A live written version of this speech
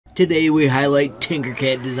Today we highlight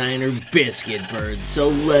Tinkercad designer Biscuit Bird, so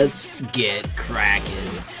let's get cracking.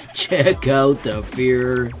 Check out the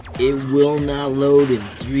Fear. It will not load in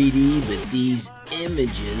 3D, but these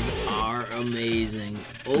images are amazing.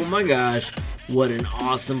 Oh my gosh, what an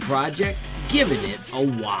awesome project. Giving it a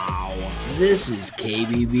wow. This is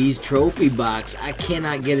KBB's trophy box. I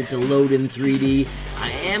cannot get it to load in 3D. I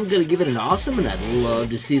am going to give it an awesome, and I'd love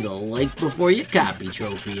to see the like before you copy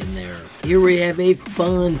trophy in there. Here we have a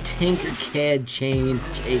fun Tinkercad chain,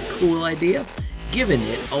 a cool idea. Giving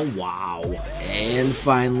it a wow. And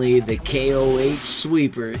finally, the KOH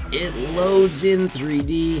sweeper. It loads in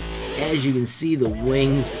 3D. As you can see, the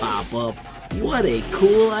wings pop up. What a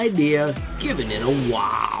cool idea. Giving it a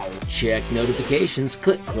wow. Check notifications,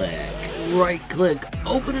 click, right click,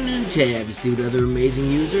 open a new tab to see what other amazing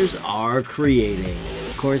users are creating.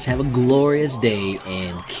 Of course, have a glorious day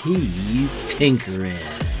and keep tinkering.